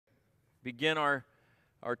begin our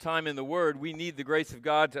time in the Word, we need the grace of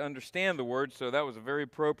God to understand the Word, so that was very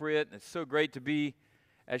appropriate. It's so great to be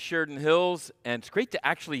at Sheridan Hills, and it's great to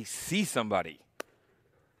actually see somebody.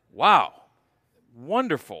 Wow,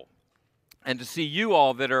 wonderful. And to see you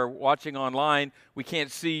all that are watching online. We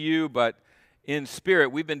can't see you, but in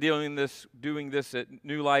spirit, we've been doing this at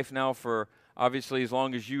New Life now for obviously as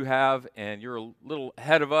long as you have, and you're a little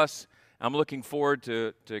ahead of us. I'm looking forward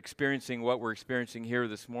to experiencing what we're experiencing here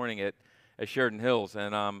this morning at Sheridan Hills,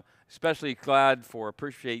 and I'm especially glad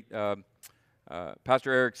appreciate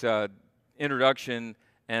Pastor Eric's introduction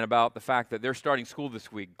and about the fact that they're starting school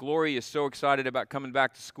this week. Glory is so excited about coming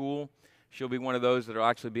back to school. She'll be one of those that will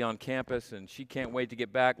actually be on campus, and she can't wait to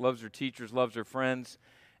get back, loves her teachers, loves her friends,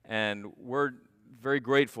 and we're very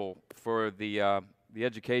grateful for the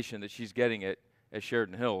education that she's getting at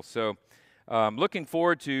Sheridan Hills. So looking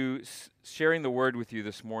forward to sharing the Word with you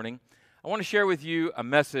this morning. I want to share with you a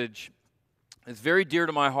message that's very dear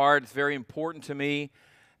to my heart. It's very important to me,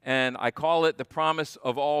 and I call it the promise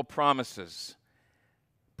of all promises.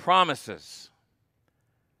 Promises.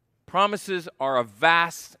 Promises are a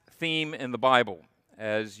vast theme in the Bible.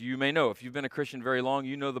 As you may know, if you've been a Christian very long,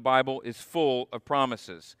 you know the Bible is full of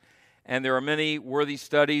promises. And there are many worthy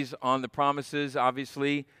studies on the promises,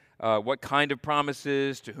 obviously. What kind of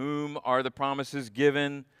promises, to whom are the promises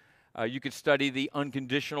given? You could study the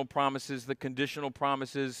unconditional promises, the conditional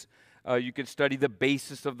promises. You could study the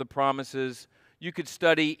basis of the promises. You could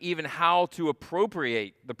study even how to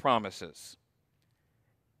appropriate the promises.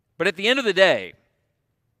 But at the end of the day,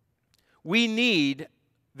 we need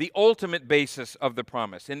the ultimate basis of the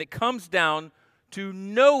promise. And it comes down to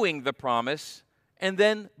knowing the promise and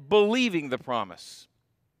then believing the promise.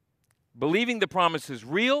 Believing the promise is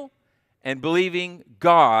real and believing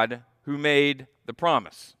God who made the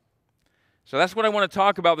promise. So that's what I want to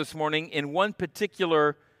talk about this morning in one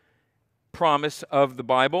particular promise of the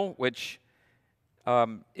Bible, which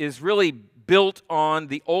is really built on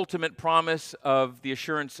the ultimate promise of the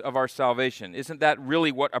assurance of our salvation. Isn't that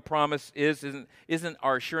really what a promise is? Isn't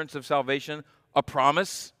our assurance of salvation a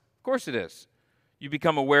promise? Of course it is. You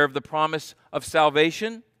become aware of the promise of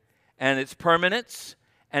salvation and its permanence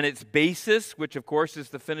and its basis, which of course is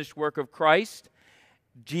the finished work of Christ,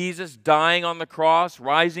 Jesus dying on the cross,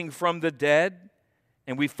 rising from the dead,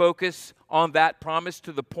 and we focus on that promise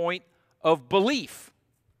to the point of belief.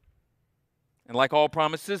 And like all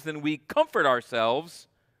promises, then we comfort ourselves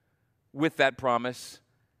with that promise,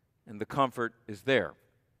 and the comfort is there.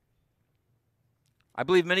 I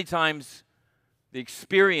believe many times the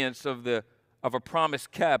experience of a promise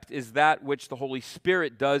kept is that which the Holy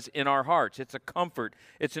Spirit does in our hearts. It's a comfort.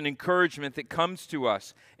 It's an encouragement that comes to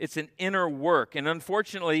us. It's an inner work. And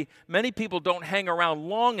unfortunately, many people don't hang around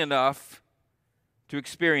long enough to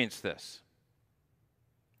experience this.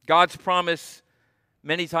 God's promise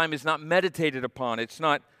many times is not meditated upon. It's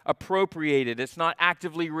not appropriated. It's not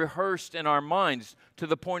actively rehearsed in our minds to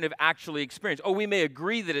the point of actually experience. Oh, we may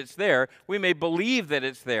agree that it's there. We may believe that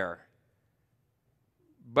it's there.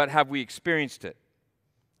 But have we experienced it?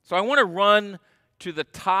 So I want to run to the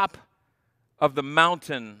top of the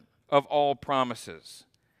mountain of all promises.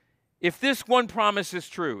 If this one promise is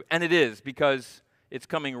true, and it is because it's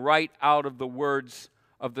coming right out of the words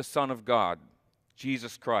of the Son of God,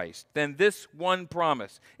 Jesus Christ, then this one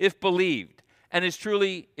promise, if believed and is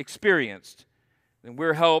truly experienced, then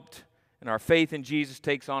we're helped and our faith in Jesus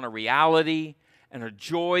takes on a reality and a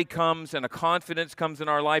joy comes and a confidence comes in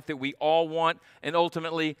our life that we all want, and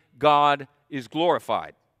ultimately God is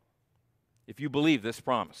glorified if you believe this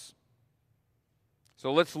promise.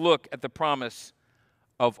 So let's look at the promise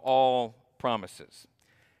of all promises.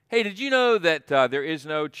 Hey, did you know that there is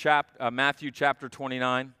no Matthew chapter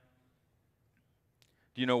 29?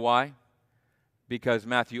 Do you know why? Because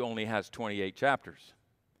Matthew only has 28 chapters.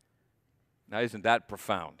 Now, isn't that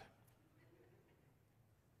profound?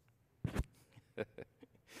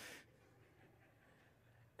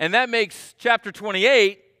 And that makes chapter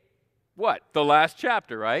 28, what? The last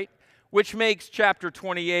chapter, right? Which makes chapter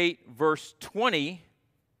 28, verse 20,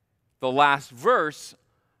 the last verse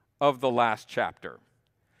of the last chapter.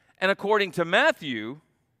 And according to Matthew,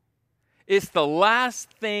 it's the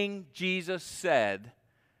last thing Jesus said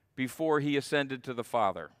before he ascended to the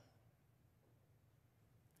Father.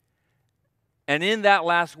 And in that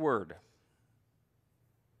last word,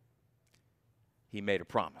 he made a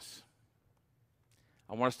promise.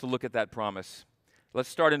 I want us to look at that promise. Let's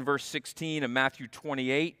start in verse 16 of Matthew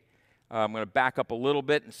 28. I'm going to back up a little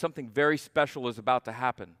bit, and something very special is about to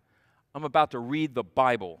happen. I'm about to read the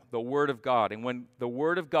Bible, the Word of God. And when the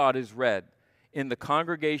Word of God is read in the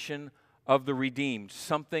congregation of the redeemed,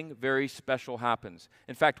 something very special happens.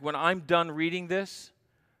 In fact, when I'm done reading this,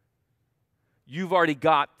 you've already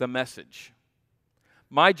got the message.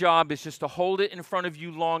 My job is just to hold it in front of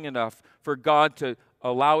you long enough for God to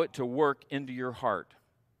allow it to work into your heart.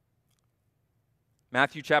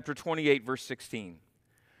 Matthew chapter 28, verse 16.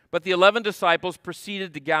 But the 11 disciples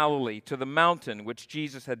proceeded to Galilee, to the mountain which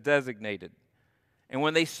Jesus had designated. And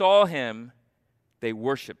when they saw him, they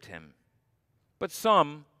worshiped him. But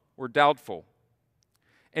some were doubtful.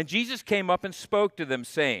 And Jesus came up and spoke to them,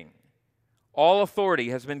 saying, All authority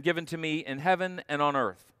has been given to me in heaven and on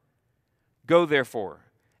earth. Go therefore,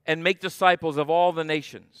 and make disciples of all the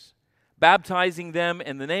nations, baptizing them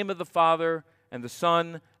in the name of the Father, and the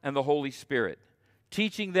Son, and the Holy Spirit,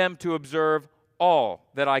 teaching them to observe all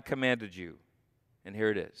that I commanded you. And here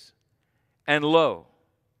it is. And lo,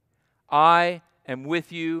 I am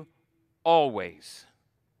with you always,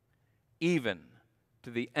 even to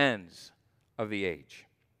the ends of the age.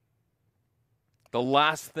 The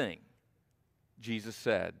last thing Jesus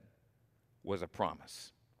said was a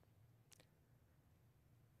promise.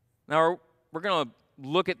 Now, we're going to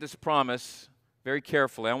look at this promise very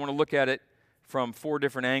carefully. I want to look at it from 4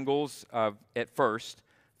 different angles at first,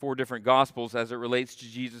 4 different gospels as it relates to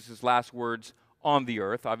Jesus' last words on the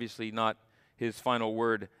earth. Obviously not his final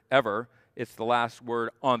word ever. It's the last word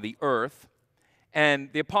on the earth. And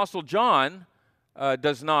the Apostle John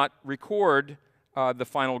does not record the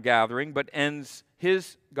final gathering, but ends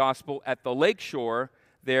his gospel at the lakeshore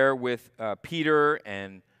there with Peter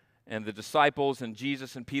and the disciples, and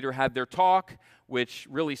Jesus and Peter had their talk, which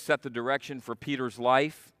really set the direction for Peter's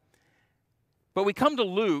life. But we come to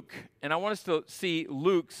Luke, and I want us to see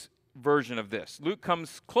Luke's version of this. Luke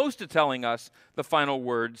comes close to telling us the final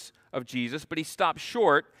words of Jesus, but he stops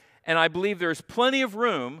short, and I believe there's plenty of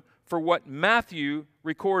room for what Matthew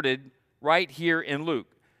recorded right here in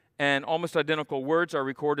Luke. And almost identical words are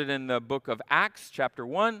recorded in the book of Acts, chapter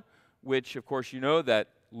 1, which, of course, you know that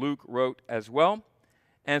Luke wrote as well.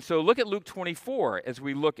 And so look at Luke 24 as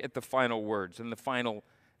we look at the final words and the final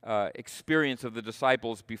experience of the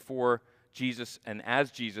disciples before Jesus and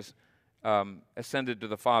as Jesus ascended to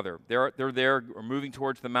the Father. They're there, moving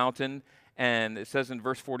towards the mountain, and it says in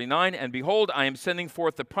verse 49, And behold, I am sending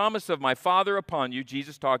forth the promise of my Father upon you,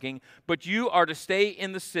 Jesus talking, but you are to stay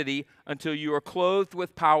in the city until you are clothed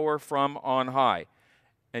with power from on high.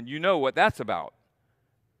 And you know what that's about.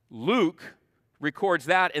 Luke records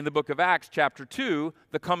that in the book of Acts, chapter 2,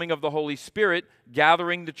 the coming of the Holy Spirit,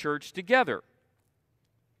 gathering the church together.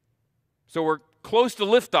 So we're close to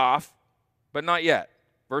liftoff, but not yet.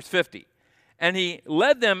 Verse 50. And he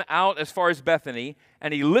led them out as far as Bethany,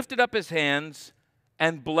 and he lifted up his hands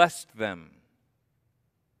and blessed them.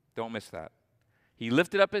 Don't miss that. He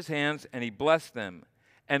lifted up his hands and he blessed them.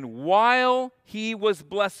 And while he was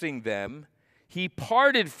blessing them, he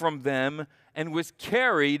parted from them and was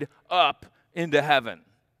carried up into heaven.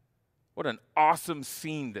 What an awesome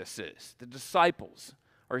scene this is. The disciples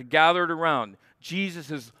are gathered around.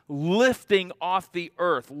 Jesus is lifting off the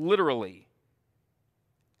earth, literally.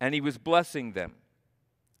 And he was blessing them.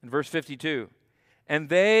 In verse 52, and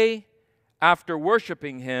they, after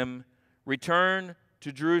worshiping him, returned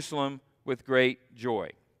to Jerusalem with great joy.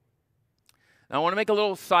 Now, I want to make a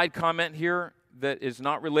little side comment here that is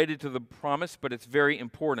not related to the promise, but it's very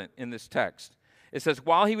important in this text. It says,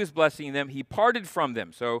 while he was blessing them, he parted from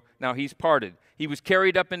them. So now he's parted. He was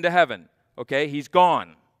carried up into heaven. Okay, he's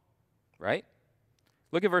gone. Right?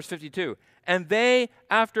 Look at verse 52. And they,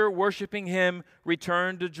 after worshiping him,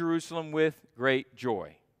 returned to Jerusalem with great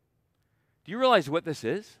joy. Do you realize what this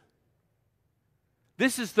is?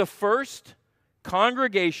 This is the first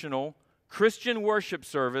congregational Christian worship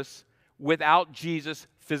service without Jesus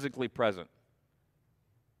physically present.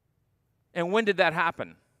 And when did that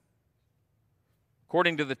happen?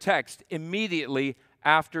 According to the text, immediately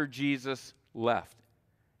after Jesus left.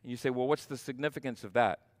 And you say, well, what's the significance of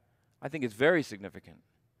that? I think it's very significant.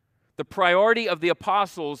 The priority of the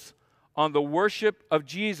apostles on the worship of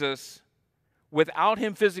Jesus without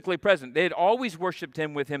him physically present. They had always worshiped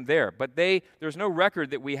him with him there, but there's no record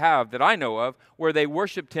that we have, that I know of, where they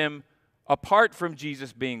worshiped him apart from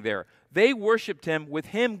Jesus being there. They worshiped him with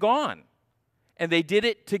him gone, and they did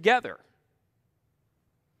it together.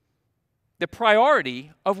 The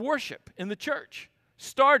priority of worship in the church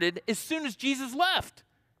started as soon as Jesus left.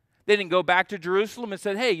 They didn't go back to Jerusalem and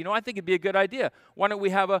said, hey, I think it'd be a good idea. Why don't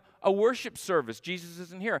we have a worship service? Jesus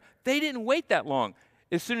isn't here. They didn't wait that long.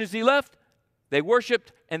 As soon as he left, they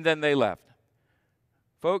worshiped and then they left.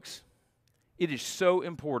 Folks, it is so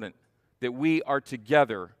important that we are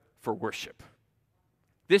together for worship.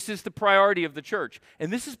 This is the priority of the church,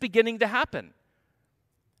 and this is beginning to happen.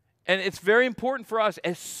 And it's very important for us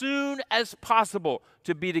as soon as possible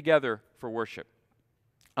to be together for worship.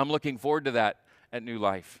 I'm looking forward to that at New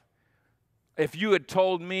Life. If you had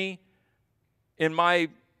told me in my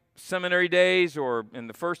seminary days or in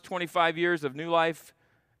the first 25 years of New Life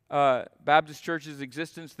Baptist Church's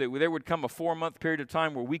existence that there would come a 4-month period of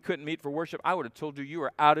time where we couldn't meet for worship, I would have told you you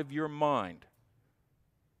were out of your mind.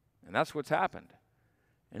 And that's what's happened.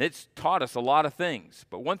 And it's taught us a lot of things.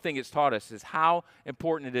 But one thing it's taught us is how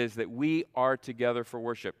important it is that we are together for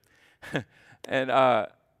worship. And,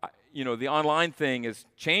 the online thing has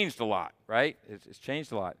changed a lot, right? It's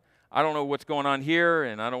changed a lot. I don't know what's going on here,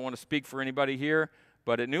 and I don't want to speak for anybody here.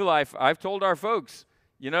 But at New Life, I've told our folks,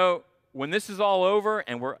 when this is all over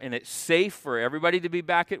and it's safe for everybody to be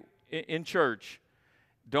back in church,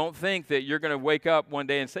 don't think that you're going to wake up one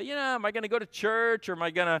day and say, am I going to go to church or am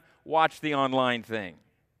I going to watch the online thing?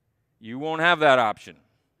 You won't have that option.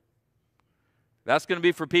 That's going to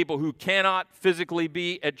be for people who cannot physically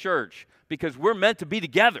be at church because we're meant to be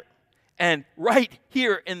together. And right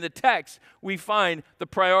here in the text, we find the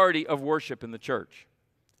priority of worship in the church.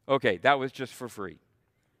 Okay, that was just for free.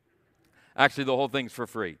 Actually, the whole thing's for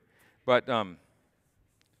free. But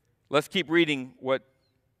let's keep reading what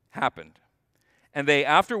happened. And they,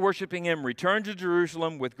 after worshiping him, returned to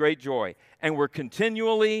Jerusalem with great joy and were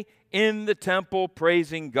continually in the temple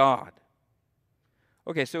praising God.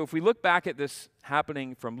 Okay, so if we look back at this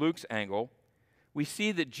happening from Luke's angle, we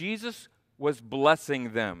see that Jesus was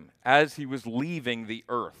blessing them as he was leaving the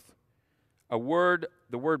earth. The word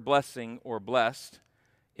blessing or blessed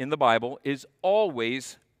in the Bible is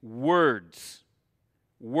always words.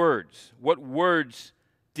 Words. What words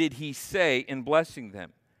did he say in blessing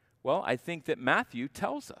them? Well, I think that Matthew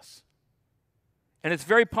tells us. And it's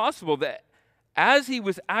very possible that as he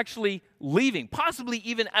was actually leaving, possibly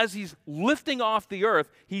even as he's lifting off the earth,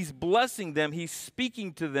 he's blessing them, he's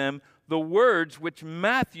speaking to them the words which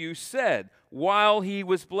Matthew said. While he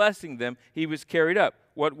was blessing them, he was carried up.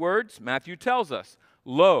 What words? Matthew tells us,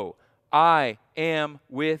 "Lo, I am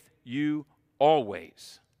with you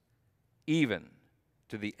always, even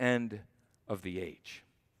to the end of the age."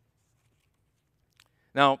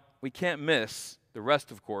 Now, we can't miss the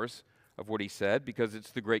rest, of course, of what he said because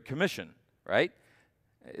it's the Great Commission, right?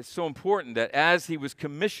 It's so important that as he was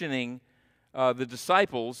commissioning the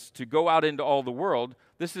disciples to go out into all the world,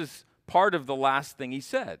 this is part of the last thing he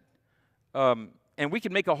said. And we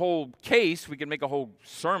could make a whole case, we could make a whole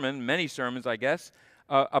sermon, many sermons, I guess,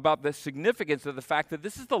 about the significance of the fact that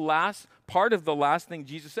this is the last part of the last thing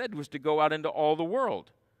Jesus said was to go out into all the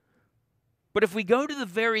world. But if we go to the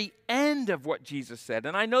very end of what Jesus said,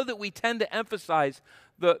 and I know that we tend to emphasize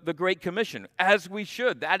the Great Commission, as we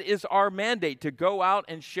should. That is our mandate, to go out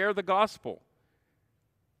and share the gospel.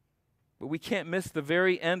 But we can't miss the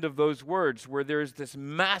very end of those words where there's this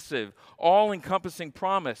massive, all-encompassing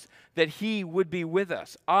promise that he would be with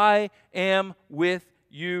us. I am with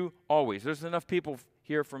you always. There's enough people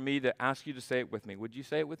here for me to ask you to say it with me. Would you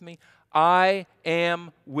say it with me? I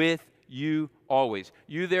am with you always.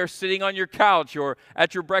 You there sitting on your couch or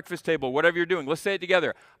at your breakfast table, whatever you're doing, let's say it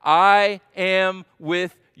together. I am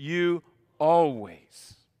with you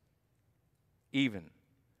always, even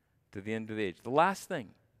to the end of the age. The last thing,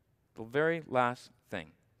 the very last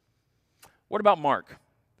thing. What about Mark?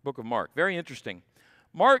 The book of Mark. Very interesting.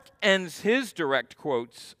 Mark ends his direct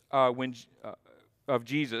quotes of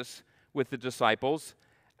Jesus with the disciples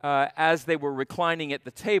as they were reclining at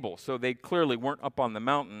the table. So they clearly weren't up on the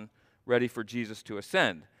mountain ready for Jesus to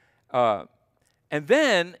ascend. And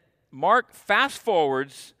then Mark fast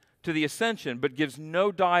forwards to the ascension, but gives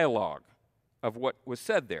no dialogue of what was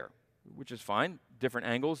said there, which is fine. Different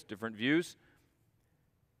angles, different views.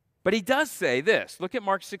 But he does say this. Look at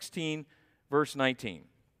Mark 16, verse 19.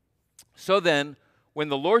 So then, when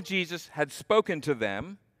the Lord Jesus had spoken to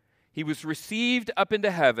them, he was received up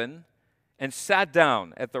into heaven and sat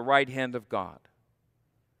down at the right hand of God.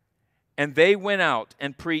 And they went out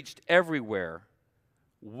and preached everywhere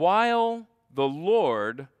while the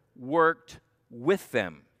Lord worked with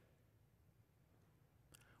them.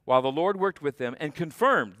 While the Lord worked with them and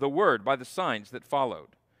confirmed the word by the signs that followed.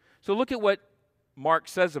 So look at what Mark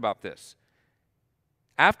says about this.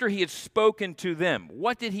 After he had spoken to them,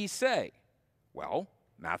 what did he say? Well,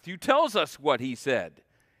 Matthew tells us what he said.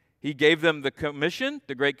 He gave them the commission,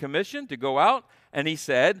 the Great Commission, to go out, and he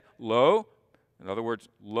said, lo, in other words,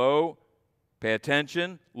 lo, pay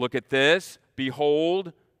attention, look at this,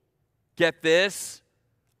 behold, get this,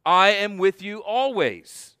 I am with you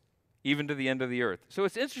always, even to the end of the earth. So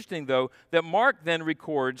it's interesting, though, that Mark then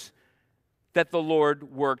records that the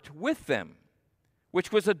Lord worked with them,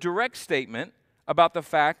 which was a direct statement about the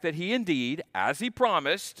fact that he indeed, as he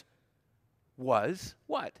promised, was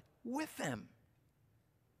what? With them.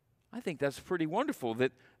 I think that's pretty wonderful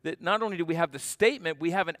that not only do we have the statement,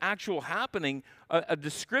 we have an actual happening, a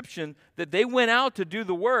description that they went out to do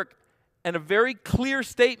the work, and a very clear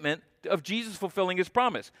statement of Jesus fulfilling his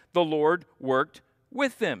promise. The Lord worked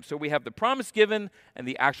with them. So we have the promise given and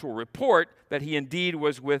the actual report that he indeed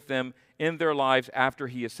was with them in their lives after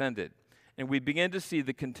he ascended. And we begin to see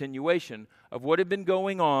the continuation of what had been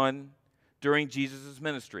going on during Jesus'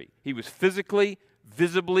 ministry. He was physically,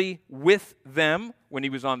 visibly with them when he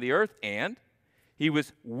was on the earth, and he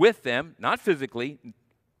was with them, not physically,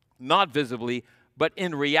 not visibly, but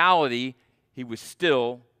in reality, he was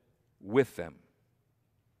still with them.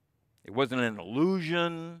 It wasn't an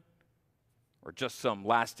illusion or just some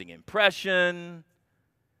lasting impression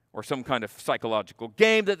or some kind of psychological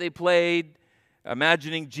game that they played,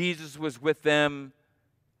 imagining Jesus was with them.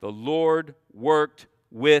 The Lord worked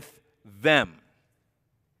with them.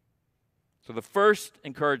 So the first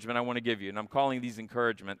encouragement I want to give you, and I'm calling these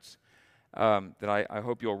encouragements that I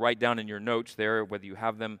hope you'll write down in your notes there, whether you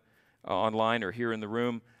have them online or here in the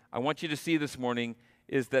room. I want you to see this morning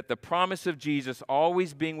is that the promise of Jesus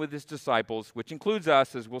always being with his disciples, which includes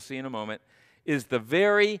us, as we'll see in a moment, is the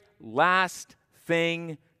very last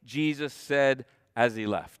thing Jesus said as he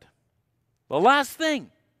left. The last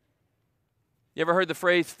thing. You ever heard the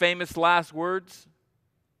phrase famous last words?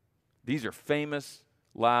 These are famous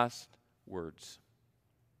last words.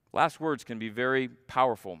 Last words can be very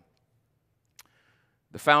powerful.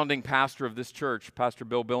 The founding pastor of this church, Pastor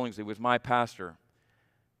Bill Billingsley, was my pastor.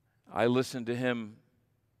 I listened to him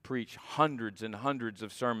preach hundreds and hundreds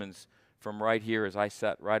of sermons from right here as I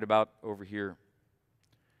sat right about over here.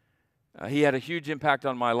 He had a huge impact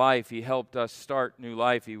on my life. He helped us start New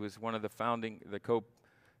Life. He was one of the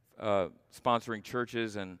co-sponsoring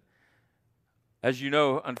churches. And as you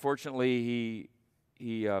know, unfortunately,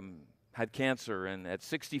 he had cancer, and at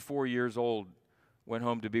 64 years old, went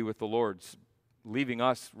home to be with the Lord, leaving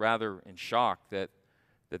us rather in shock that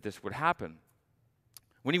this would happen.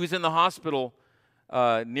 When he was in the hospital,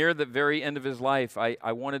 near the very end of his life,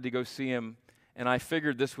 I wanted to go see him, and I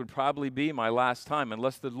figured this would probably be my last time.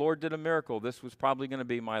 Unless the Lord did a miracle, this was probably going to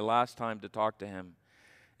be my last time to talk to him.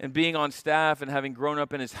 And being on staff and having grown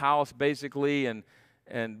up in his house, basically, and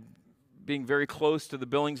being very close to the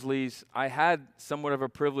Billingsleys, I had somewhat of a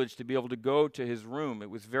privilege to be able to go to his room. It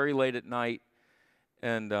was very late at night,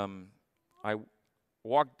 and I'll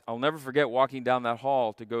never forget walking down that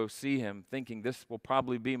hall to go see him, thinking this will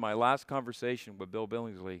probably be my last conversation with Bill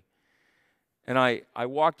Billingsley. And I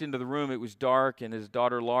walked into the room. It was dark, and his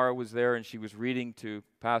daughter Laura was there, and she was reading to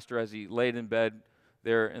Pastor as he laid in bed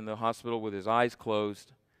there in the hospital with his eyes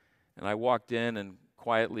closed. And I walked in and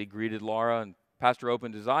quietly greeted Laura, and Pastor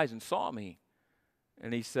opened his eyes and saw me.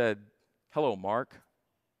 And he said, "Hello, Mark."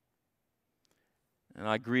 And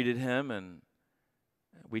I greeted him, and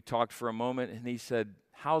we talked for a moment, and he said,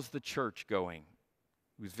 "How's the church going?"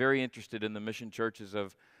 He was very interested in the mission churches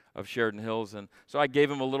of Sheridan Hills. And so I gave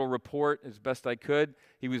him a little report as best I could.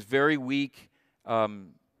 He was very weak,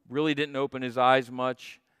 really didn't open his eyes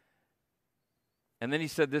much. And then he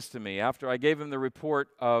said this to me. After I gave him the report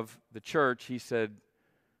of the church, he said,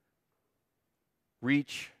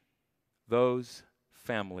 "Reach those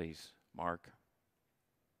families, Mark.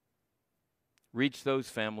 Reach those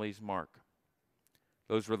families, Mark."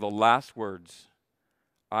 Those were the last words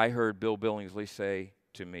I heard Bill Billingsley say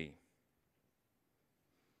to me.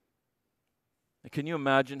 Can you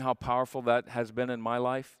imagine how powerful that has been in my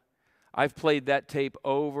life? I've played that tape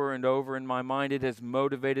over and over in my mind. It has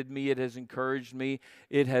motivated me. It has encouraged me.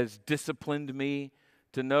 It has disciplined me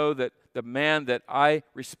to know that the man that I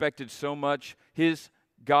respected so much, his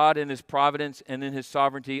God in his providence and in his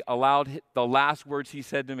sovereignty allowed the last words he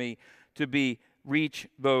said to me to be, "Reach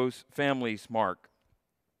those families, Mark."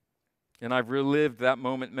 And I've relived that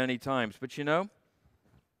moment many times. But you know,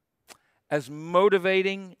 as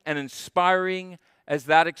motivating and inspiring as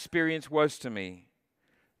that experience was to me,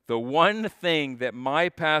 the one thing that my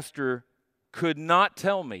pastor could not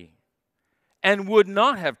tell me and would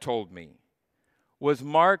not have told me was,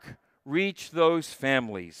 "Mark, reach those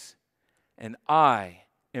families, and I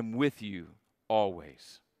am with you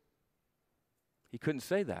always." He couldn't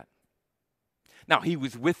say that. Now, he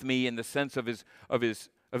was with me in the sense of his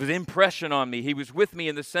impression on me. He was with me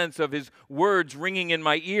in the sense of his words ringing in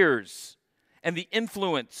my ears, and the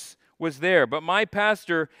influence was there. But my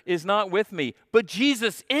pastor is not with me, but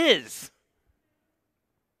Jesus is.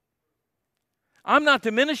 I'm not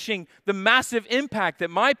diminishing the massive impact that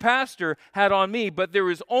my pastor had on me, but there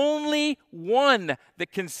is only one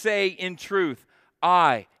that can say in truth,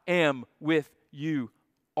 "I am with you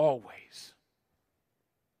always."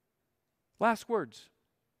 Last words.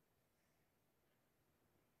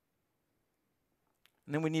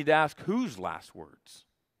 And then we need to ask, whose last words?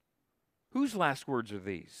 Whose last words are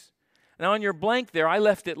these? Now, on your blank there, I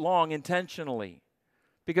left it long intentionally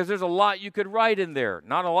because there's a lot you could write in there.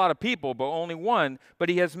 Not a lot of people, but only one, but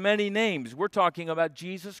he has many names. We're talking about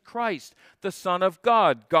Jesus Christ, the Son of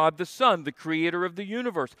God, God the Son, the creator of the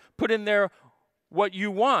universe. Put in there what you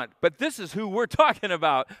want, but this is who we're talking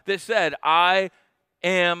about that said, I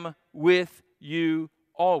am with you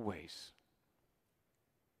always.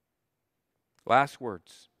 Last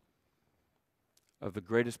words of the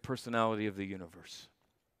greatest personality of the universe.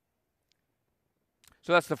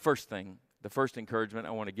 So that's the first thing, the first encouragement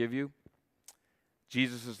I want to give you.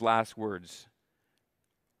 Jesus' last words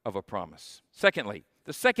of a promise. Secondly,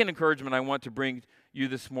 the second encouragement I want to bring you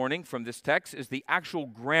this morning from this text is the actual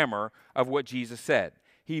grammar of what Jesus said.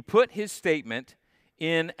 He put his statement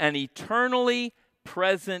in an eternally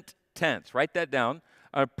present tense. Write that down.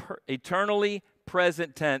 Eternally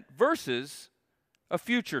present tense versus a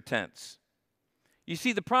future tense. You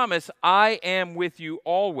see, the promise, I am with you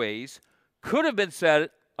always, could have been said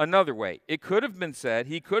another way. It could have been said,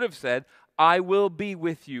 he could have said, I will be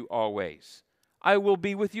with you always. I will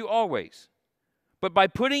be with you always. But by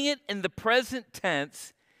putting it in the present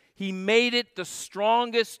tense, he made it the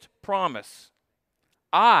strongest promise.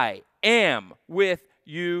 I am with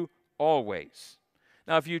you always.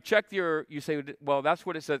 Now, if you check you say, well, that's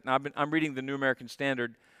what it says. Now, I'm reading the New American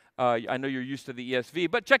Standard. I know you're used to the ESV,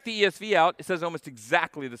 but check the ESV out. It says almost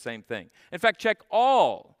exactly the same thing. In fact, check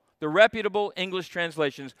all the reputable English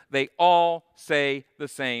translations. They all say the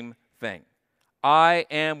same thing. I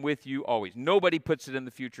am with you always. Nobody puts it in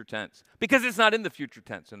the future tense because it's not in the future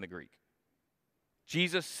tense in the Greek.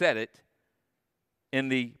 Jesus said it in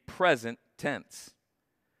the present tense.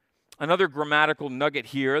 Another grammatical nugget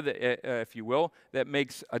here, that, if you will, that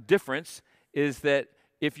makes a difference is that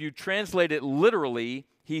if you translate it literally,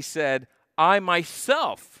 he said, I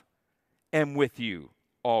myself am with you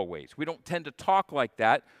always. We don't tend to talk like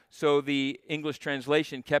that, so the English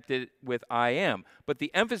translation kept it with I am. But the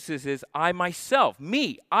emphasis is I myself,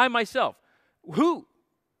 me, I myself. Who?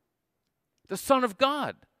 The Son of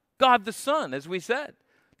God, God the Son, as we said,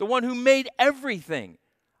 the one who made everything.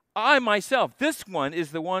 I myself, this one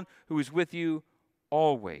is the one who is with you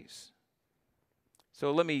always.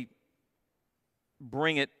 So let me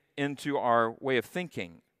bring it into our way of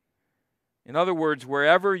thinking. In other words,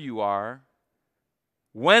 wherever you are,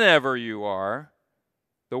 whenever you are,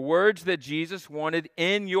 the words that Jesus wanted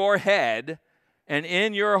in your head and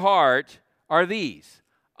in your heart are these: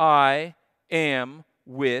 I am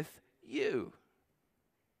with you.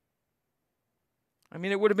 I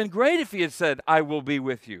mean, it would have been great if he had said, I will be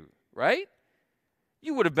with you, right?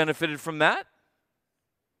 You would have benefited from that.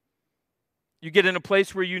 You get in a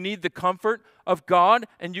place where you need the comfort of God,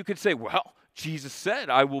 and you could say, well, Jesus said,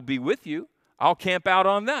 I will be with you. I'll camp out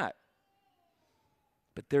on that.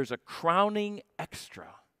 But there's a crowning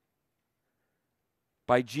extra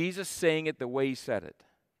by Jesus saying it the way he said it.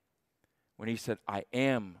 When he said, I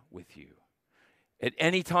am with you. At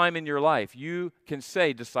any time in your life, you can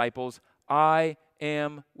say, disciples, I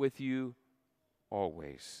am with you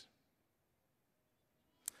always.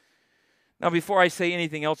 Now, before I say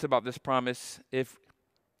anything else about this promise, if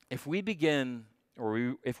we begin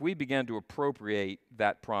to appropriate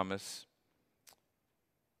that promise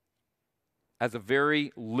as a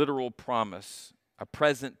very literal promise, a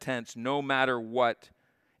present tense, no matter what,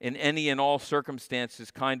 in any and all circumstances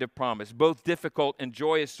kind of promise, both difficult and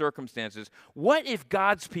joyous circumstances. What if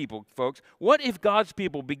God's people, folks, what if God's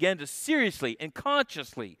people began to seriously and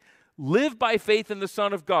consciously live by faith in the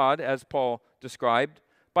Son of God, as Paul described,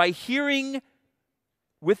 by hearing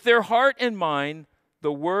with their heart and mind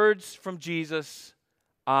the words from Jesus,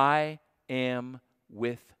 I am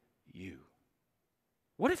with you?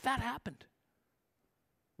 What if that happened?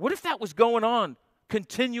 What if that was going on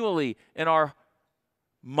continually in our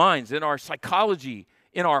minds, in our psychology,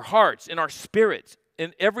 in our hearts, in our spirits,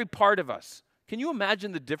 in every part of us? Can you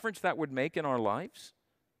imagine the difference that would make in our lives?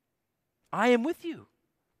 I am with you.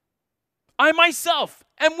 I myself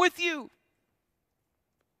am with you.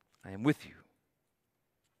 I am with you.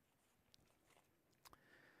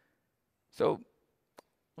 So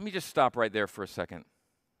let me just stop right there for a second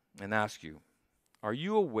and ask you, are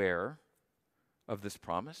you aware of this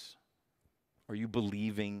promise? Are you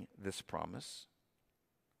believing this promise?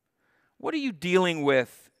 What are you dealing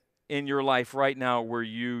with in your life right now where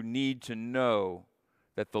you need to know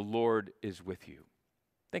that the Lord is with you?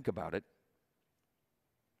 Think about it.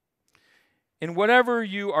 In whatever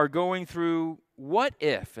you are going through, what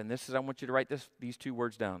if, and this is, I want you to write these two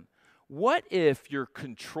words down. what if your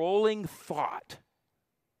controlling thought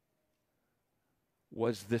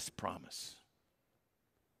was this promise?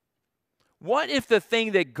 What if the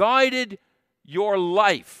thing that guided your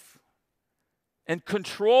life and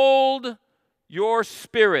controlled your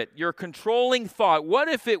spirit, your controlling thought, what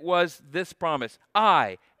if it was this promise?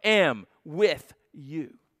 I am with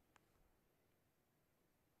you.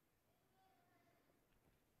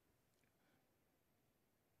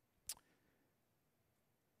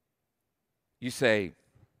 You say,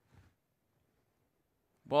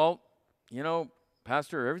 well,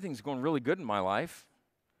 Pastor, everything's going really good in my life.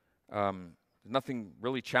 Nothing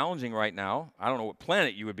really challenging right now. I don't know what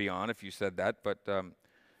planet you would be on if you said that, but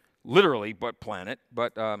literally, what planet?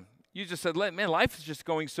 But you just said, man, life is just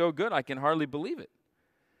going so good, I can hardly believe it.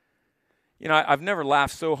 I've never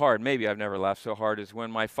laughed so hard, maybe I've never laughed so hard, as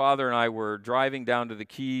when my father and I were driving down to the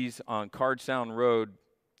Keys on Card Sound Road,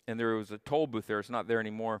 and there was a toll booth there. It's not there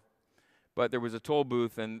anymore. But there was a toll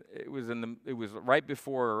booth, and it was right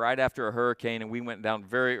before or right after a hurricane, and we went down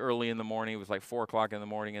very early in the morning. It was like 4 o'clock in the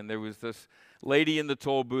morning, and there was this lady in the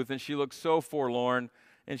toll booth, and she looked so forlorn,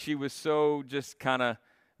 and she was so just kind of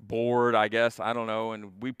bored, I guess. I don't know.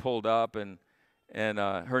 And we pulled up, and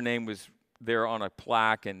her name was there on a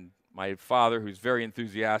plaque, and my father, who's very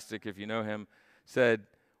enthusiastic, if you know him, said,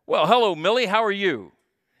 well, hello, Millie, how are you?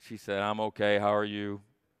 She said, I'm okay, how are you?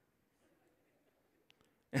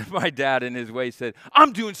 And my dad, in his way, said,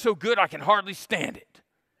 I'm doing so good I can hardly stand it.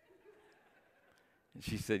 And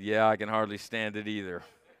she said, yeah, I can hardly stand it either.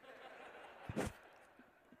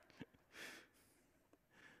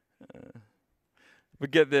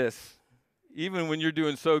 But get this, even when you're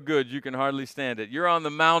doing so good, you can hardly stand it. You're on the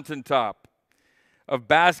mountaintop of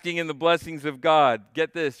basking in the blessings of God.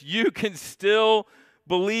 Get this, you can still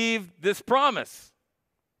believe this promise.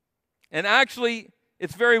 And actually,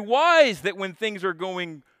 it's very wise that when things are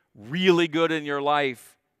going really good in your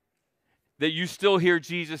life, that you still hear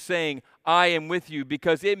Jesus saying, I am with you,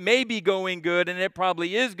 because it may be going good, and it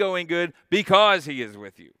probably is going good because he is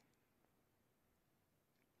with you.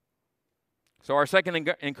 So our second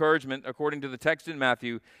encouragement, according to the text in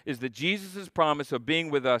Matthew, is that Jesus' promise of being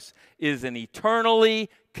with us is an eternally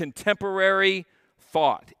contemporary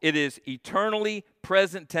thought. It is eternally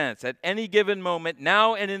present tense. At any given moment,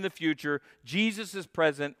 now and in the future, Jesus is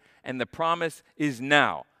present, and the promise is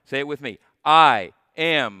now. Say it with me. I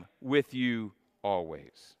am with you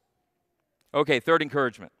always. Okay, third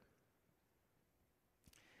encouragement.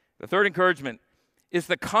 The third encouragement is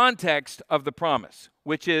the context of the promise,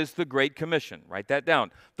 which is the Great Commission. Write that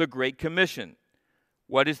down. The Great Commission.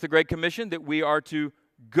 What is the Great Commission? That we are to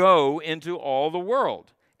go into all the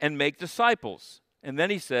world and make disciples. And then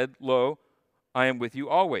he said, lo, I am with you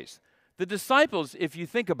always. The disciples, if you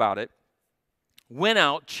think about it, went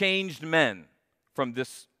out changed men from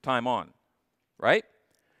this time on, right?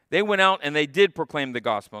 They went out and they did proclaim the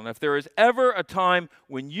gospel. And if there is ever a time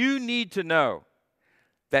when you need to know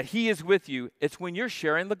that he is with you, it's when you're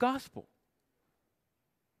sharing the gospel.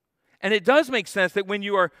 And it does make sense that when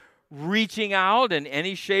you are reaching out in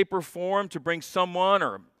any shape or form to bring someone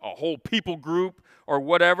or a whole people group or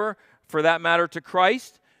whatever, for that matter, to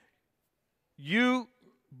Christ, you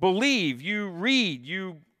believe, you read,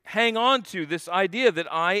 you hang on to this idea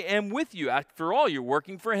that I am with you. After all, you're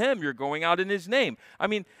working for him. You're going out in his name. I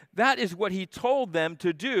mean, that is what he told them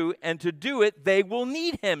to do, and to do it, they will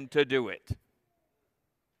need him to do it.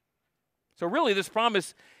 So really, this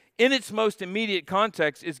promise, in its most immediate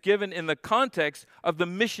context, is given in the context of the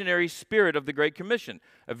missionary spirit of the Great Commission.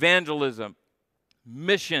 Evangelism,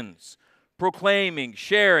 missions, proclaiming,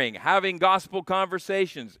 sharing, having gospel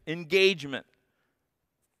conversations, engagement.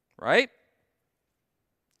 Right?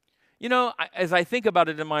 As I think about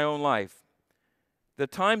it in my own life, the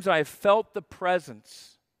times I have felt the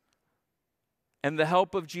presence and the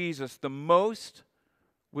help of Jesus the most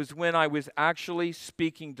was when I was actually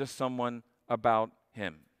speaking to someone about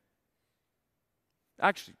him.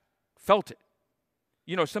 Actually, felt it.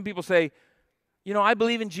 Some people say, I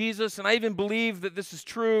believe in Jesus, and I even believe that this is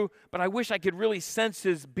true, but I wish I could really sense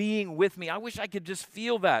his being with me. I wish I could just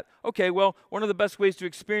feel that. Okay, well, one of the best ways to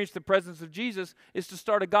experience the presence of Jesus is to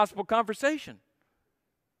start a gospel conversation.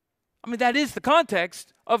 I mean, that is the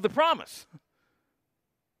context of the promise.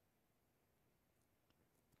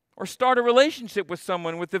 Or start a relationship with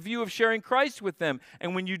someone with the view of sharing Christ with them.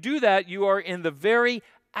 And when you do that, you are in the very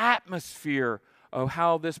atmosphere of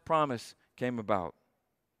how this promise came about.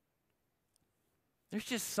 There's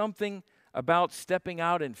just something about stepping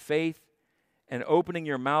out in faith and opening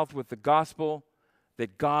your mouth with the gospel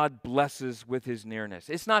that God blesses with his nearness.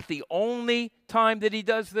 It's not the only time that he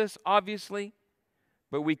does this, obviously,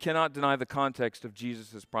 but we cannot deny the context of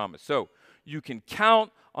Jesus' promise. So you can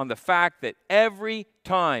count on the fact that every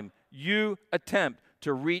time you attempt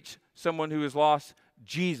to reach someone who is lost,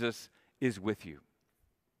 Jesus is with you.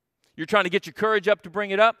 You're trying to get your courage up to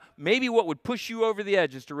bring it up. Maybe what would push you over the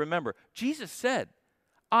edge is to remember, Jesus said,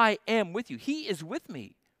 I am with you. He is with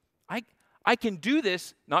me. I can do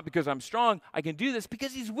this, not because I'm strong. I can do this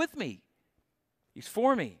because he's with me. He's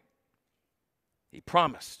for me. He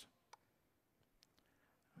promised.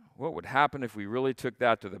 What would happen if we really took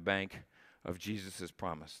that to the bank of Jesus'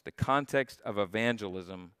 promise? The context of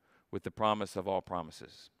evangelism with the promise of all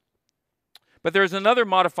promises. But there's another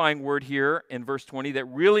modifying word here in verse 20 that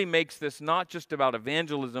really makes this not just about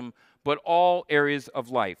evangelism, but all areas of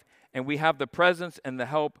life. And we have the presence and the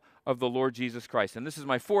help of the Lord Jesus Christ. And this is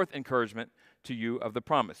my fourth encouragement to you of the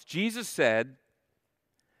promise. Jesus said,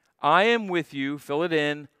 I am with you, fill it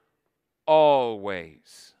in,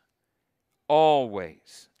 always.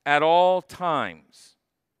 Always. At all times.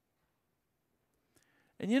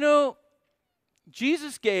 And you know,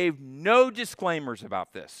 Jesus gave no disclaimers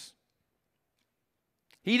about this.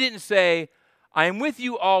 He didn't say, I am with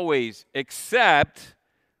you always, except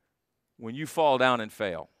when you fall down and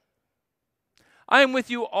fail. I am with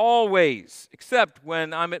you always, except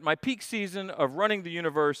when I'm at my peak season of running the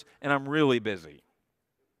universe and I'm really busy.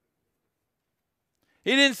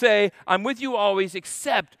 He didn't say, I'm with you always,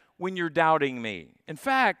 except when you're doubting me. In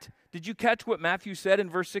fact, did you catch what Matthew said in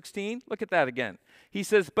verse 16? Look at that again. He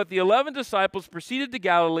says, but the 11 disciples proceeded to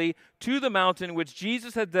Galilee to the mountain which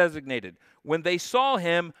Jesus had designated. When they saw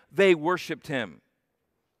him, they worshiped him.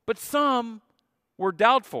 But some were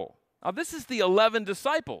doubtful. Now, this is the 11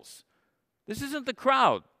 disciples. This isn't the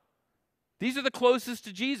crowd. These are the closest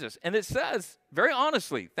to Jesus. And it says, very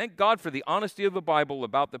honestly, thank God for the honesty of the Bible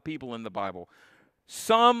about the people in the Bible.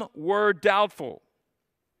 Some were doubtful.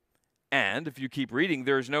 And if you keep reading,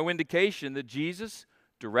 there is no indication that Jesus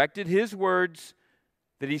directed his words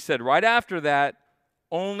that he said right after that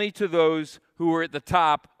only to those who were at the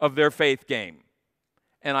top of their faith game.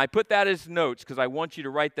 And I put that as notes because I want you to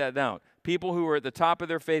write that down. People who are at the top of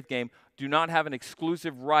their faith game do not have an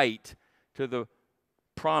exclusive right to the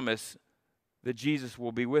promise that Jesus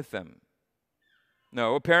will be with them.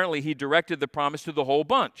 No, apparently he directed the promise to the whole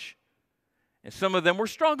bunch. And some of them were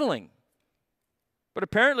struggling. But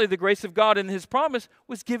apparently the grace of God in his promise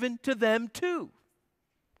was given to them too.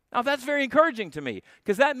 Now that's very encouraging to me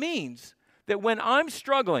because that means that when I'm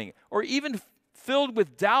struggling or even filled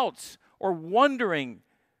with doubts or wondering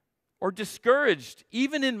or discouraged,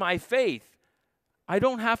 even in my faith, I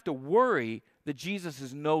don't have to worry that Jesus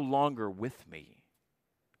is no longer with me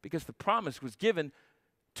because the promise was given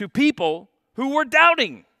to people who were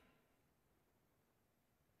doubting.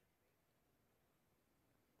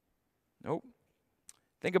 Nope.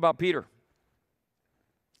 Think about Peter.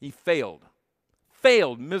 He failed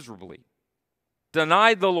miserably,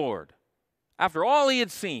 denied the Lord after all he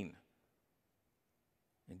had seen.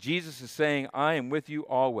 And Jesus is saying, I am with you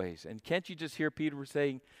always. And can't you just hear Peter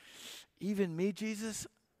saying, even me, Jesus?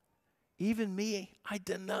 Even me? I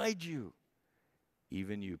denied you.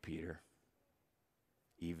 Even you, Peter.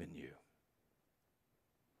 Even you.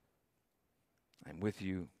 I'm with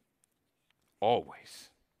you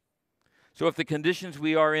always. So if the conditions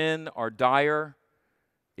we are in are dire,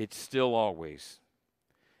 it's still always.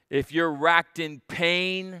 If you're racked in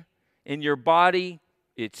pain in your body,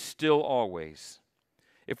 it's still always.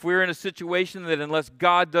 If we're in a situation that unless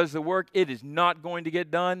God does the work, it is not going to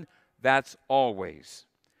get done, that's always.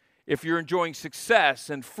 If you're enjoying success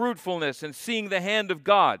and fruitfulness and seeing the hand of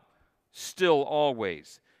God, still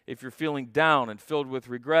always. If you're feeling down and filled with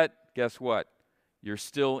regret, guess what? You're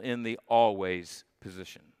still in the always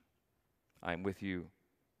position. I'm with you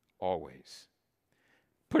always.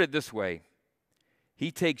 Put it this way. He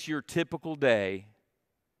takes your typical day,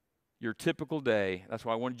 that's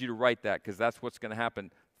why I wanted you to write that, because that's what's going to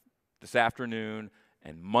happen this afternoon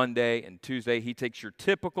and Monday and Tuesday. He takes your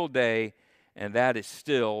typical day, and that is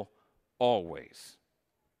still always.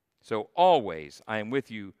 So always, I am with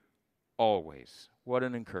you always. What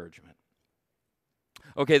an encouragement.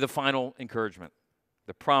 Okay, the final encouragement.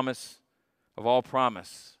 The promise of all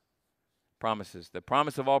promises. The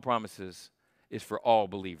promise of all promises is for all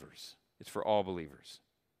believers. It's for all believers.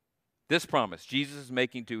 This promise Jesus is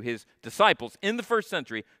making to his disciples in the first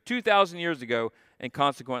century, 2,000 years ago, and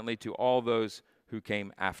consequently to all those who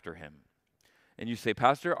came after him. And you say,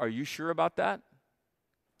 Pastor, are you sure about that?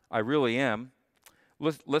 I really am.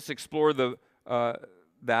 Let's explore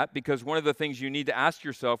that, because one of the things you need to ask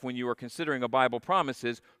yourself when you are considering a Bible promise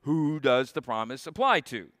is, who does the promise apply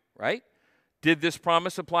to, right? Did this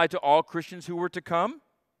promise apply to all Christians who were to come?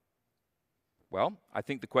 Well, I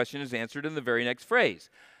think the question is answered in the very next phrase.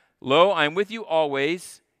 Lo, I am with you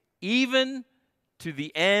always, even to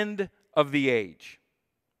the end of the age.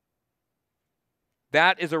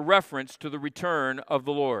 That is a reference to the return of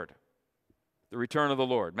the Lord. The return of the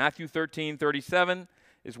Lord. Matthew 13:37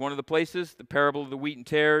 is one of the places. The parable of the wheat and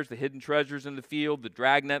tares, the hidden treasures in the field, the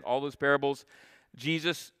dragnet, all those parables.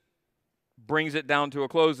 Jesus brings it down to a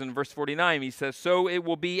close in verse 49. He says, so it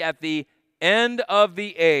will be at the end of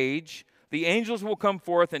the age, the angels will come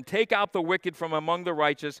forth and take out the wicked from among the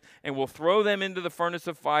righteous and will throw them into the furnace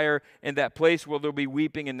of fire, in that place where there will be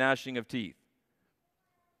weeping and gnashing of teeth.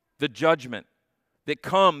 The judgment that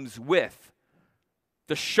comes with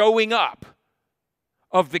the showing up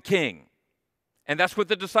of the king. And that's what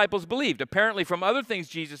the disciples believed. Apparently, from other things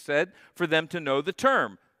Jesus said, for them to know the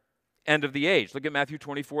term, end of the age. Look at Matthew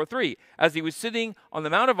 24:3. As he was sitting on the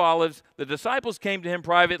Mount of Olives, the disciples came to him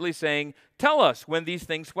privately, saying, tell us when these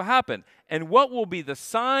things will happen, and what will be the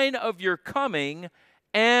sign of your coming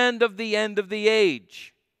and of the end of the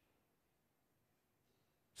age.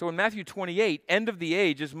 So in Matthew 28, end of the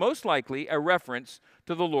age is most likely a reference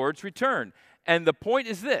to the Lord's return. And the point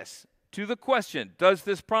is this, to the question, does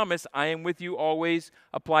this promise, I am with you always,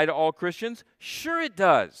 apply to all Christians? Sure it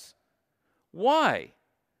does. Why?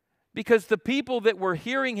 Because the people that were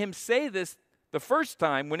hearing him say this the first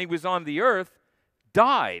time when he was on the earth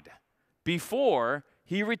died before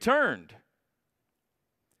he returned.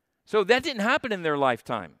 So that didn't happen in their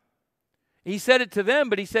lifetime. He said it to them,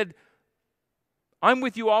 but he said, I'm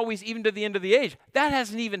with you always, even to the end of the age. That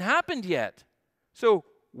hasn't even happened yet. So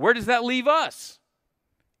where does that leave us?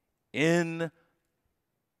 In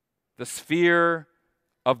the sphere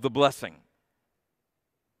of the blessing.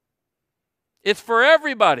 It's for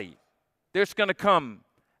everybody that's going to come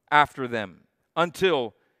after them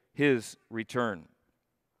until his return.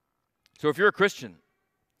 So if you're a Christian,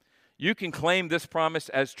 you can claim this promise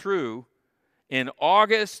as true in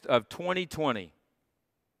August of 2020.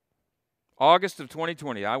 August of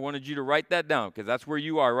 2020. I wanted you to write that down because that's where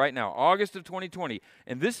you are right now. August of 2020.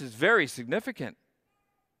 And this is very significant.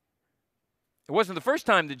 It wasn't the first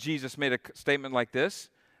time that Jesus made a statement like this,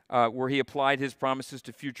 where he applied his promises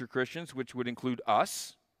to future Christians, which would include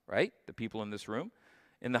us, right? The people in this room.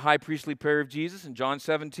 In the high priestly prayer of Jesus in John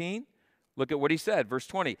 17, look at what he said, verse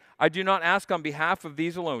 20. I do not ask on behalf of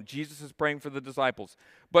these alone. Jesus is praying for the disciples.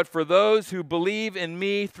 But for those who believe in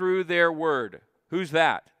me through their word. Who's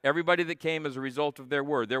that? Everybody that came as a result of their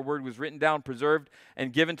word. Their word was written down, preserved,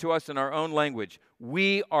 and given to us in our own language.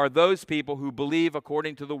 We are those people who believe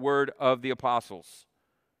according to the word of the apostles.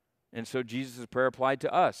 And so Jesus' prayer applied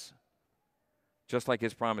to us, just like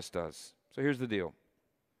his promise does. So here's the deal.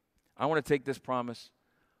 I want to take this promise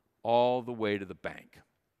all the way to the bank.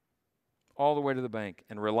 All the way to the bank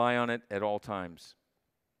and rely on it at all times.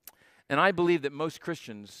 And I believe that most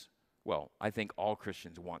Christians, well, I think all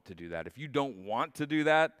Christians want to do that. If you don't want to do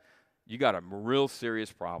that, you got a real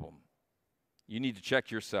serious problem. You need to check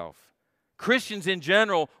yourself. Christians in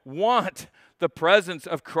general want the presence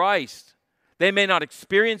of Christ. They may not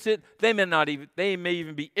experience it. They may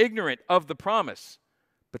even be ignorant of the promise.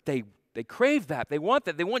 But they crave that. They want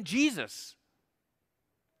that. They want Jesus.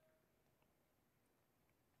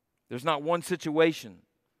 There's not one situation,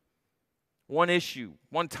 one issue,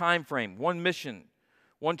 one time frame, one mission,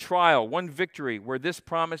 one trial, one victory where this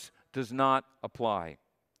promise does not apply.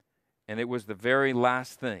 And it was the very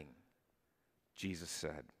last thing Jesus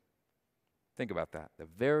said. Think about that. The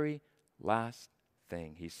very last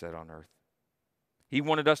thing he said on earth. He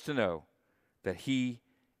wanted us to know that he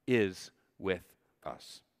is with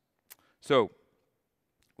us. So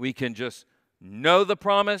we can just know the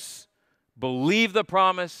promise, believe the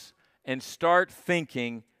promise, and start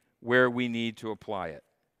thinking where we need to apply it.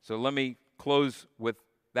 So let me close with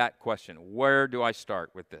that question. Where do I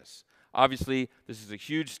start with this? Obviously, this is a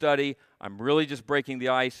huge study. I'm really just breaking the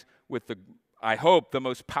ice with I hope, the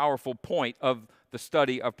most powerful point of the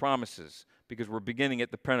study of promises, because we're beginning at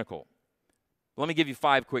the pinnacle. Let me give you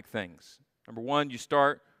 5 quick things. Number 1, you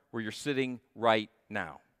start where you're sitting right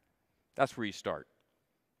now. That's where you start.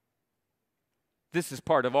 This is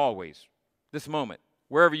part of always, this moment,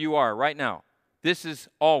 wherever you are right now. This is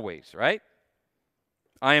always, right?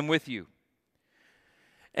 I am with you.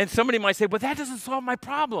 And somebody might say, but that doesn't solve my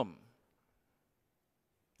problem.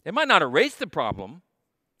 It might not erase the problem,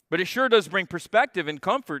 but it sure does bring perspective and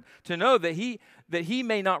comfort to know that he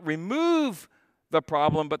may not remove the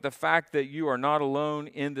problem, but the fact that you are not alone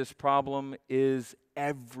in this problem is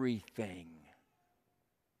everything.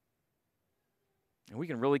 And we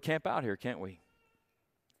can really camp out here, can't we?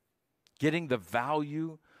 Getting the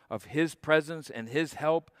value of his presence and his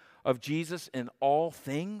help of Jesus in all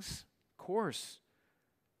things, course.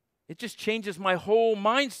 It just changes my whole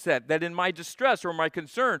mindset that in my distress or my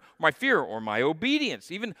concern, my fear or my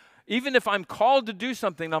obedience, even if I'm called to do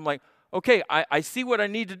something, I'm like, okay, I see what I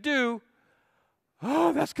need to do.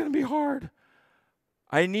 Oh, that's going to be hard.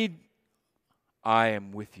 I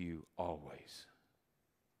am with you always,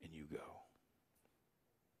 and you go.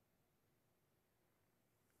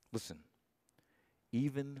 Listen,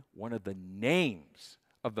 even one of the names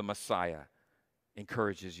of the Messiah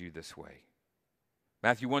encourages you this way.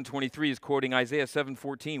 Matthew 1:23 is quoting Isaiah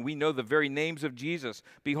 7:14. We know the very names of Jesus.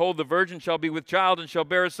 Behold, the virgin shall be with child and shall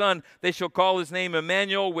bear a son. They shall call his name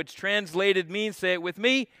Emmanuel, which translated means, say it with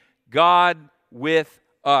me, God with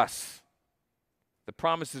us. The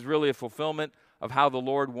promise is really a fulfillment of how the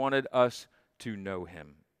Lord wanted us to know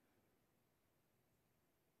him.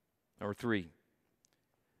 Number 3.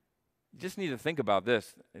 You just need to think about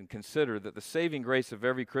this and consider that the saving grace of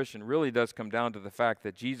every Christian really does come down to the fact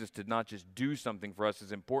that Jesus did not just do something for us,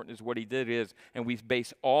 as important as what he did is, and we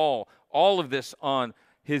base all of this on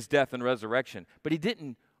his death and resurrection. But he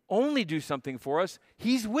didn't only do something for us,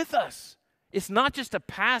 he's with us. It's not just a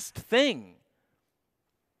past thing.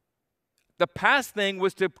 The past thing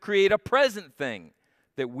was to create a present thing,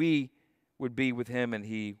 that we would be with him and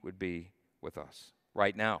he would be with us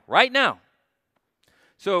right now. Right now.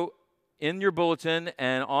 So, in your bulletin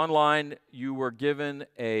and online, you were given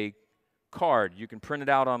a card. You can print it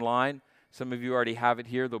out online. Some of you already have it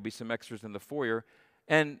here. There'll be some extras in the foyer.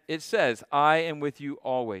 And it says, I am with you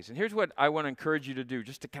always. And here's what I want to encourage you to do,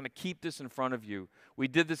 just to kind of keep this in front of you. We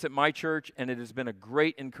did this at my church, and it has been a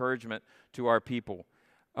great encouragement to our people.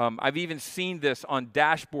 I've even seen this on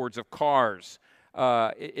dashboards of cars.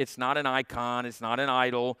 It's not an icon. It's not an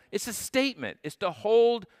idol. It's a statement. It's to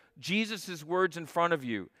hold Jesus' words in front of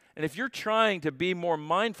you. And if you're trying to be more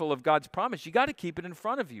mindful of God's promise, you got to keep it in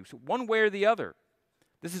front of you, so one way or the other.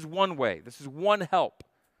 This is one way. This is one help.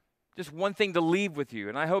 Just one thing to leave with you.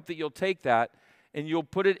 And I hope that you'll take that and you'll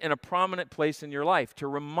put it in a prominent place in your life to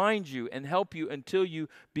remind you and help you until you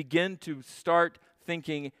begin to start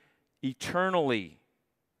thinking eternally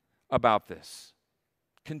about this,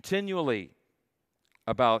 continually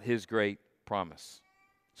about his great promise.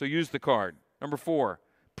 So use the card. Number 4,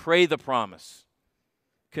 pray the promise.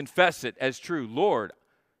 Confess it as true. Lord,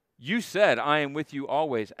 you said, I am with you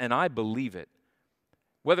always, and I believe it.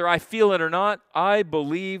 Whether I feel it or not, I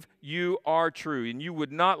believe you are true, and you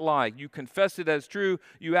would not lie. You confess it as true.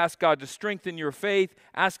 You ask God to strengthen your faith,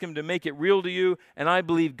 ask him to make it real to you, and I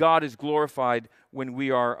believe God is glorified when we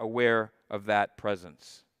are aware of that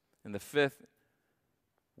presence. And the 5th,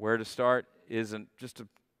 where to start, isn't just a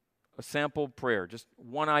sample prayer, just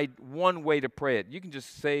one way to pray it. You can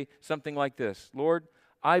just say something like this: Lord,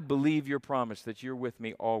 I believe your promise that you're with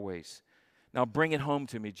me always. Now bring it home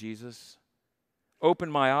to me, Jesus.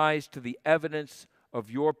 Open my eyes to the evidence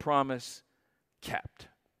of your promise kept.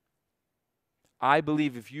 I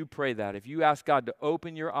believe if you pray that, if you ask God to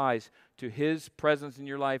open your eyes to his presence in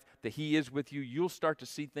your life, that he is with you, you'll start to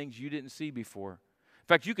see things you didn't see before. In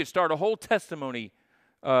fact, you could start a whole testimony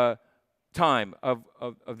time of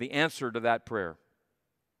the answer to that prayer.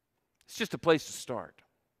 It's just a place to start.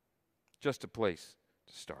 Just a place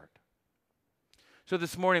to start. So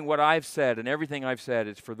this morning, what I've said and everything I've said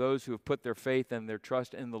is for those who have put their faith and their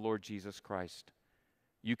trust in the Lord Jesus Christ.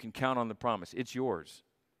 You can count on the promise. It's yours.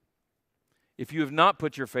 If you have not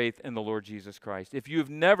put your faith in the Lord Jesus Christ, if you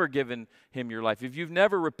have never given him your life, if you've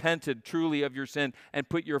never repented truly of your sin and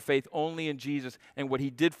put your faith only in Jesus and what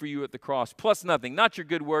he did for you at the cross, plus nothing, not your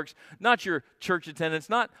good works, not your church attendance,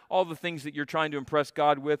 not all the things that you're trying to impress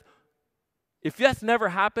God with, if that's never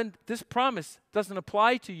happened, this promise doesn't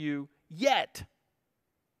apply to you yet.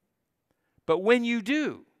 But when you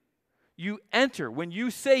do, you enter, when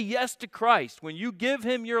you say yes to Christ, when you give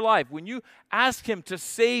him your life, when you ask him to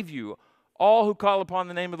save you, all who call upon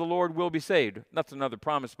the name of the Lord will be saved. That's another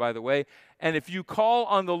promise, by the way. And if you call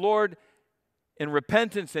on the Lord in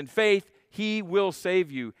repentance and faith, he will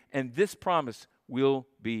save you, and this promise will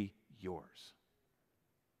be yours.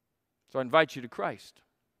 So I invite you to Christ.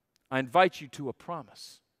 I invite you to a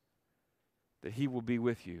promise that he will be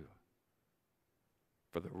with you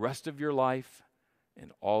for the rest of your life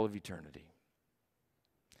and all of eternity.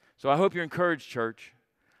 So I hope you're encouraged, church.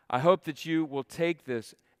 I hope that you will take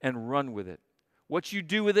this and run with it. What you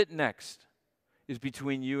do with it next is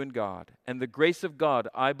between you and God. And the grace of God,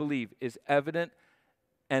 I believe, is evident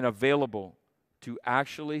and available to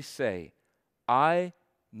actually say, I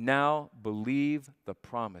now believe the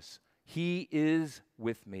promise. He is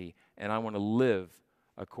with me, and I want to live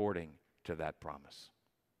according to that promise.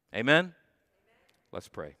 Amen? Let's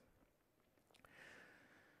pray.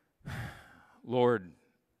 Lord,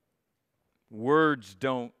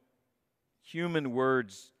 human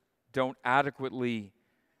words don't adequately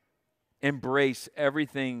embrace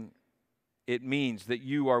everything it means that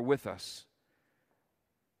you are with us.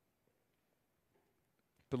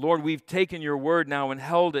 But Lord, we've taken your word now and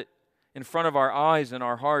held it in front of our eyes and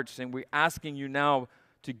our hearts, and we're asking you now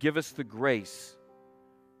to give us the grace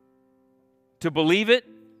to believe it,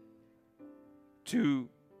 to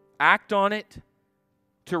act on it,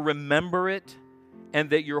 to remember it,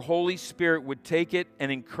 and that your Holy Spirit would take it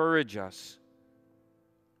and encourage us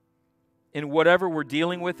in whatever we're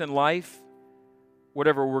dealing with in life,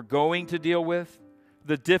 whatever we're going to deal with,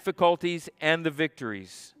 the difficulties and the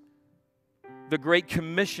victories. The great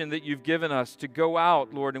commission that you've given us to go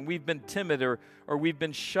out, Lord, and we've been timid or we've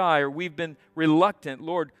been shy or we've been reluctant,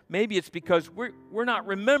 Lord. Maybe it's because we're not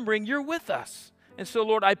remembering you're with us. And so,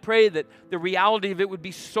 Lord, I pray that the reality of it would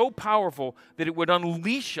be so powerful that it would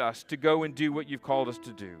unleash us to go and do what you've called us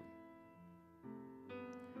to do.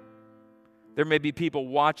 There may be people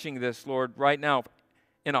watching this, Lord, right now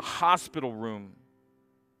in a hospital room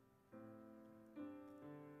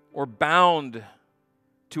or bound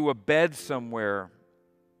to a bed somewhere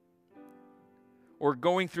or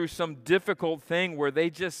going through some difficult thing where they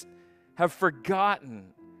just have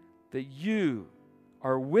forgotten that you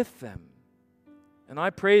are with them. And I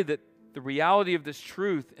pray that the reality of this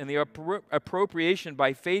truth and the appropriation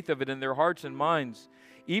by faith of it in their hearts and minds,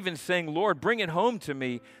 even saying, Lord, bring it home to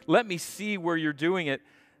me. Let me see where you're doing it,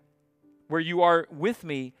 where you are with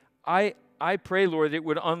me. I pray, Lord, that it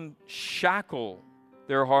would unshackle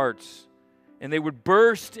their hearts and they would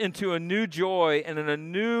burst into a new joy and in a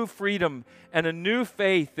new freedom and a new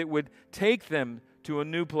faith that would take them to a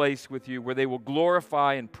new place with you where they will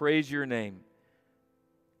glorify and praise your name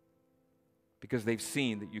because they've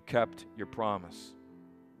seen that you kept your promise.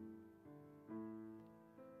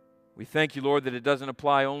 We thank you, Lord, that it doesn't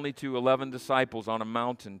apply only to 11 disciples on a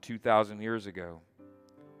mountain 2,000 years ago.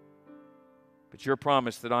 But your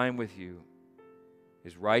promise that I am with you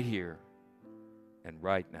is right here and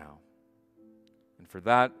right now. And for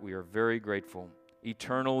that, we are very grateful,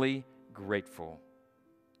 eternally grateful.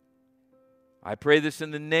 I pray this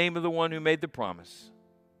in the name of the one who made the promise,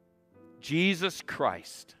 Jesus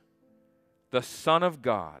Christ, the Son of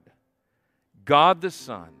God, God the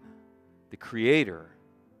Son, the Creator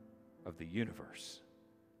of the universe.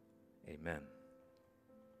 Amen.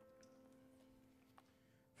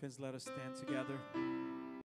 Friends, let us stand together.